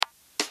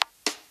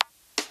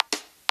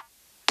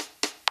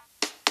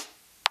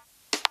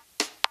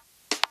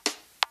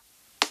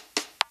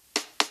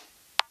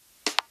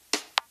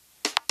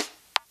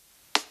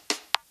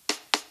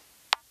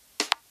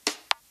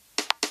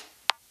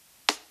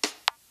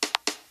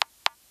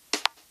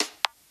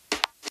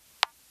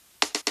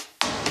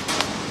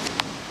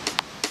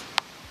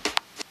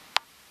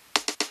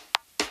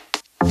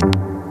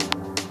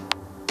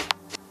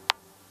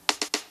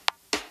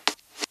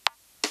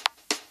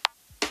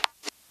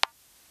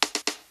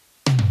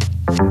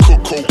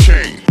Cook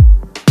cocaine.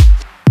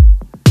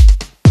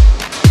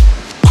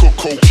 Cook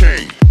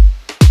cocaine.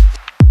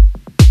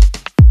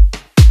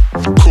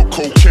 Cook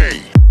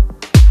cocaine.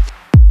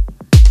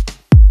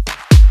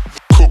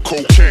 Cook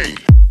cocaine.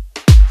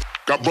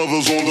 Got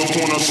brothers on the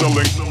corner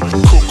selling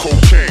cook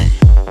cocaine.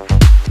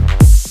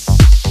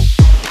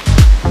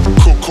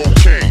 Cook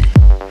cocaine.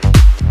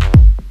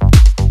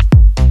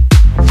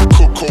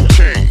 Cook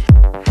cocaine.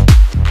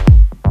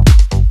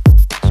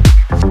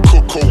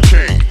 Cook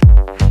cocaine.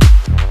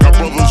 Got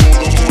brothers on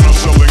the corner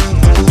selling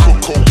cook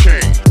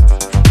cocaine.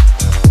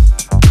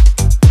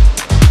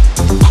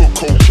 Cook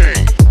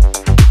cocaine.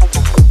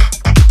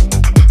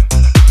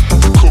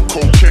 Cook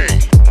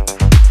cocaine.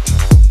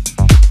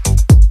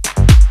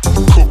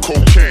 Cook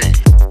cocaine.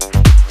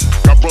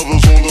 Got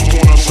brothers on the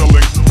corner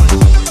selling.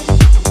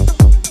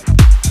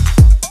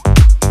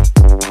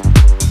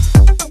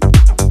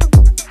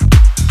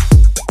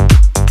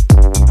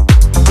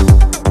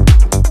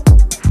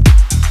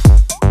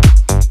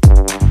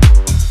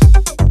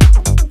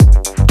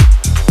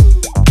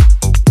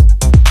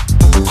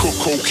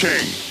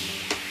 Cocaine.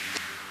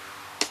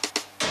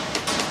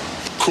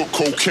 Cook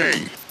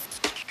cocaine.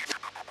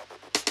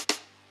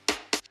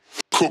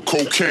 Cook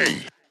cocaine.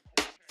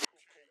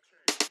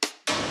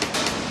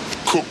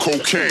 Cook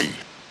cocaine.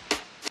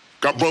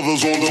 Got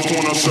brothers on the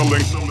corner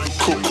selling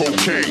cook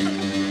cocaine.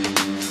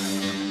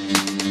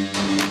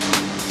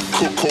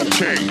 Cook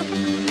cocaine.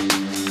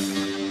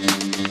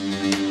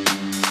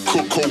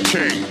 Cook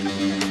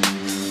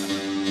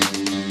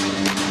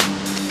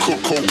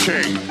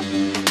cocaine.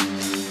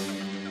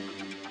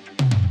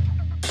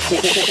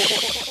 Cook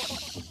cocaine.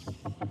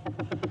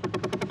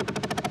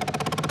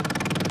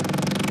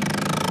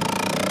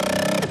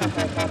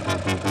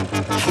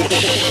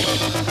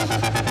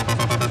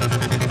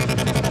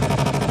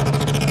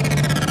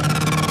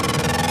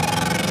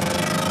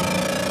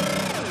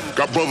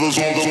 Got brothers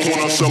on the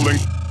corner selling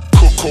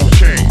cook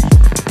cocaine.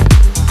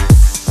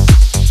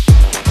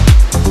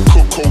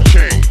 Cook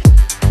cocaine.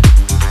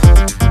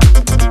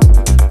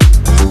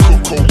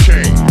 Cook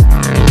cocaine.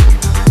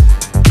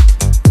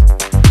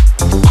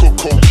 Cook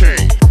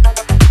cocaine.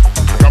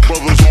 Got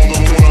brothers on the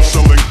corner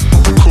selling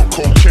cook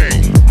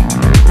cocaine.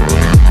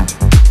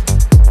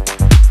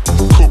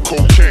 Cook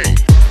cocaine.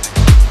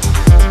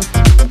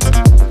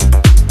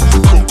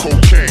 Cook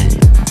cocaine.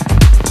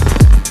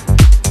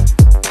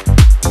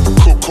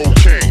 Cook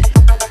cocaine.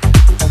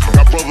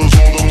 Got brothers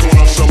on the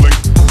corner selling.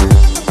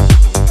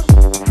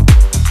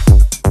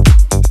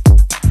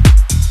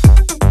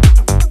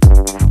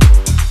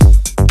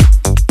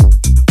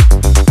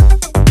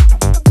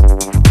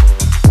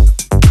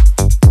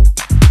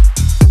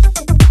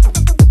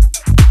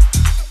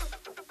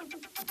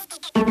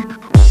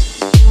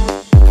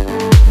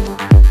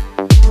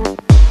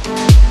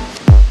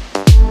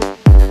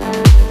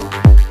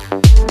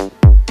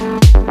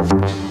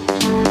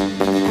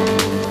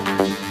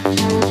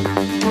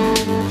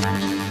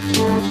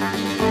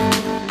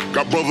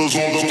 Got brothers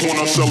on the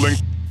corner selling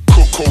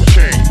cook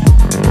cocaine.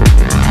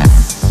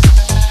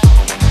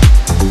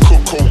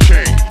 Cook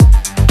cocaine.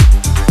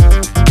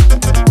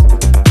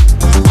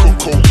 Cook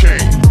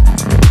cocaine.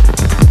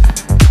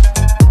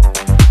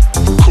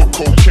 Cook cocaine. Cook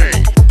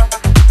cocaine.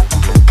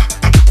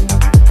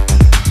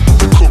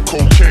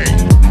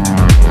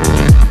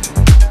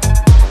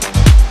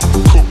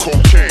 Cook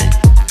cocaine.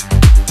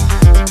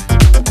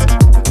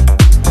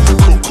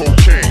 Cook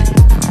cocaine.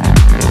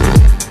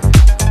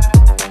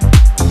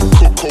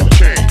 Cook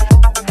cocaine.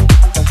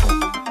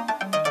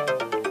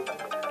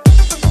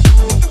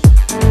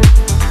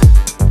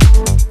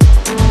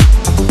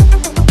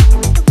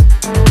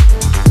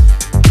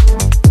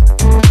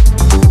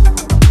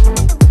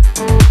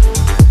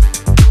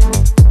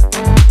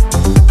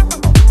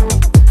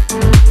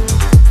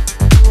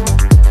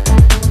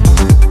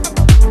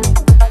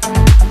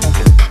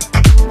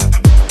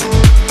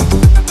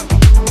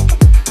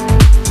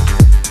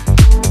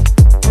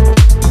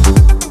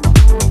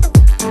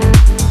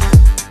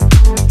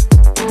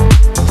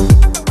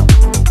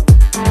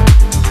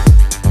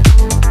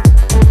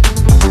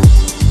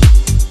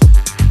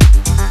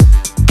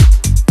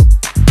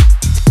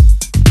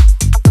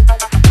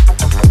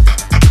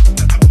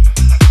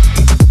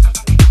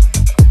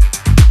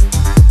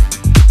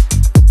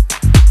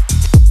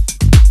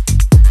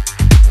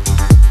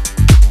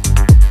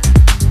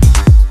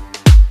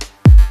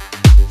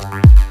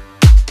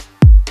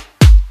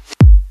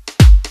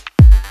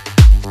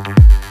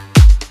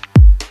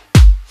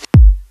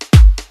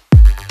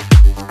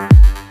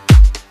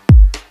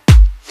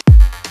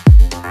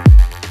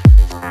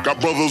 Got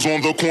brothers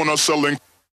on the corner selling